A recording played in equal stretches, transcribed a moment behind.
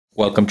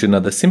Welcome to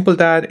another Simple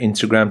Dad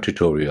Instagram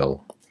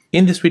tutorial.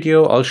 In this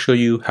video, I'll show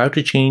you how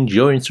to change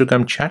your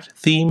Instagram chat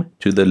theme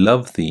to the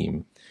love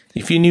theme.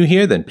 If you're new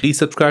here, then please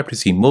subscribe to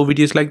see more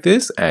videos like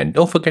this and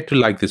don't forget to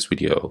like this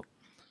video.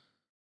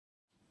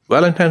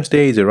 Valentine's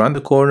Day is around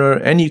the corner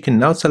and you can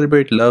now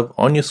celebrate love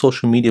on your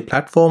social media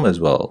platform as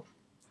well.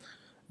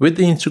 With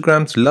the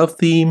Instagram's love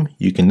theme,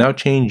 you can now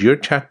change your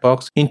chat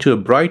box into a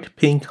bright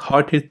pink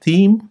hearted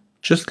theme,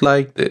 just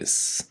like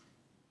this.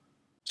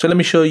 So let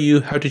me show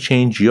you how to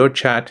change your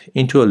chat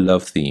into a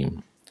love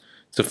theme.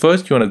 So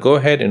first you want to go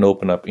ahead and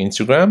open up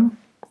Instagram.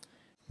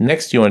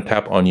 Next you want to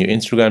tap on your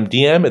Instagram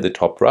DM at the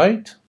top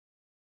right.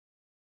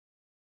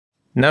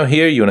 Now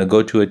here you want to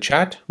go to a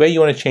chat where you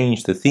want to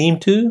change the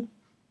theme to.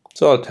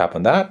 So I'll tap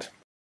on that.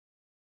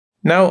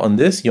 Now on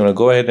this you want to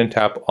go ahead and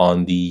tap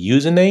on the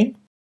username.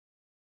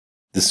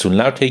 This will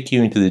now take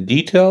you into the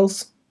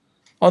details.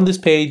 On this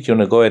page you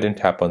want to go ahead and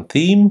tap on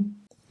theme.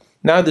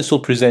 Now this will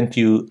present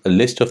you a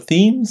list of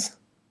themes.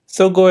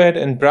 So go ahead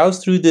and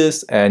browse through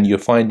this and you're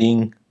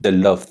finding the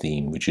love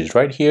theme, which is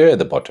right here at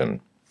the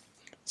bottom.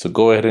 So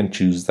go ahead and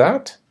choose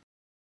that.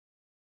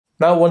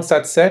 Now once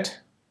that's set,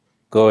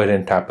 go ahead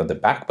and tap on the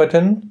back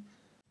button.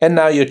 And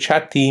now your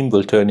chat theme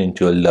will turn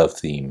into a love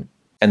theme.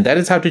 And that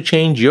is how to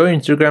change your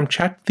Instagram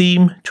chat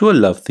theme to a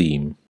love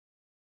theme.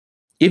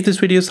 If this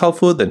video is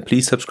helpful, then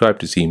please subscribe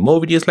to see more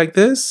videos like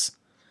this.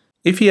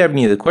 If you have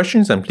any other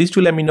questions, then please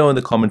do let me know in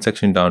the comment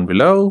section down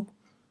below.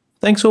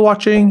 Thanks for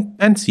watching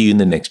and see you in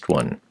the next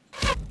one.